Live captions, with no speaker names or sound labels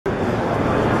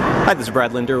Hi, this is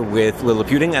Brad Linder with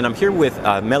Liliputing, and I'm here with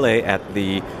Mele at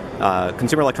the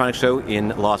Consumer Electronics Show in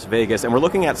Las Vegas, and we're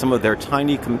looking at some of their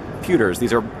tiny computers.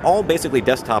 These are all basically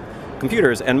desktop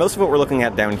computers, and most of what we're looking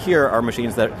at down here are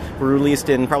machines that were released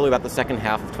in probably about the second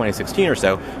half of 2016 or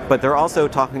so, but they're also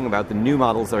talking about the new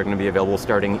models that are going to be available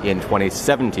starting in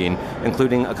 2017,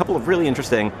 including a couple of really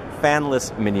interesting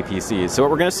fanless mini PCs. So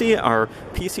what we're going to see are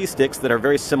PC sticks that are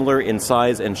very similar in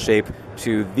size and shape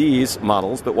to these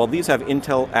models, but while these have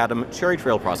Intel Atom Cherry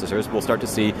Trail processors, we'll start to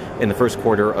see in the first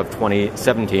quarter of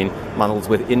 2017 models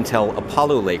with Intel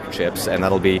Apollo Lake chips, and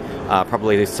that'll be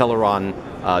probably the Celeron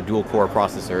dual-core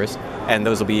processors, and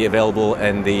those will be available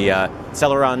in the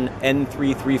Celeron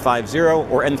N3350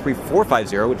 or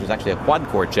N3450, which is actually a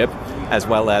quad-core chip, as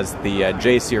well as the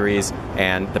J series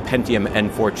and the Pentium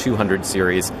N4200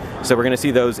 series. So we're going to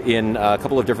see those in a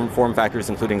couple of different form factors,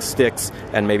 including sticks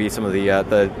and maybe some of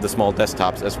the small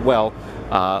desktops as well,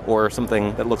 or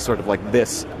something that looks sort of like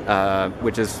this,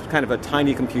 which is kind of a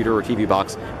tiny computer or TV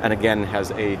box, and again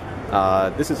has a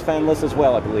this is fanless as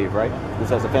well, I believe, right? This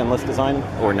has a fanless design,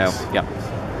 or no? Yeah.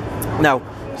 Now,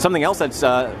 something else that's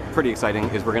pretty exciting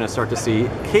is we're going to start to see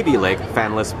Kaby Lake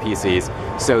fanless PCs.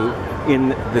 So in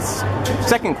this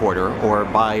second quarter, or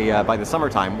by the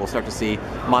summertime, we'll start to see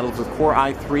models with Core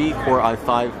i3, Core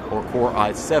i5, or Core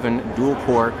i7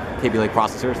 dual-core Kaby Lake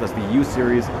processors. That's the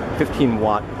U-series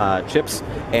 15-watt chips,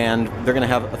 and they're going to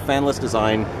have a fanless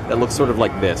design that looks sort of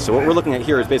like this. So what we're looking at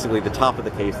here is basically the top of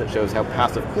the case that shows how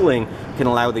passive cooling can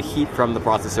allow the heat from the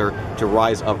processor to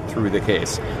rise up through the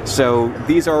case. So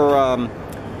these are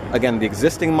again, the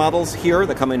existing models here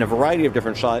that come in a variety of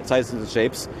different sizes and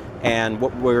shapes, and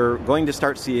what we're going to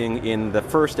start seeing in the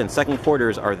first and second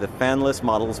quarters are the fanless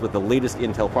models with the latest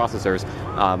Intel processors,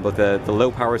 both the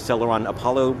low-power Celeron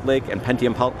Apollo Lake and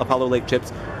Pentium Apollo Lake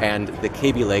chips, and the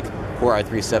Kaby Lake Core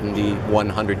i3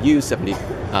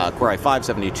 7100U, Core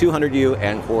i5 7200U,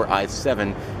 and Core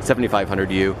i7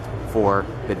 7500U for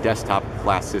the desktop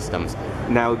class systems.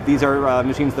 Now, these are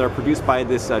machines that are produced by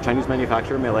this Chinese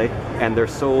manufacturer, Mele, and they're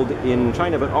sold in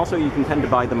China, but also you can tend to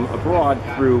buy them abroad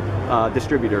through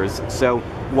distributors. So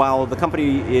while the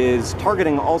company is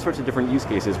targeting all sorts of different use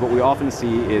cases, what we often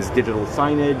see is digital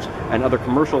signage and other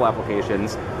commercial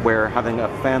applications where having a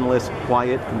fanless,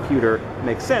 quiet computer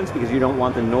makes sense because you don't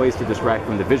want the noise to distract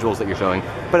from the visuals that you're showing,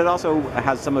 but it also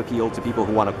has some appeal to people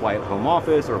who want a quiet home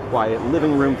office or a quiet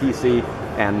living room PC,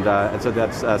 and so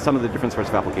that's some of the different sorts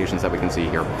of applications that we can see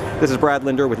here. This is Brad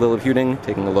Linder with Liliputing,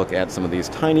 taking a look at some of these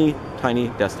tiny, tiny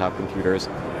desktop computers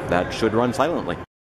that should run silently.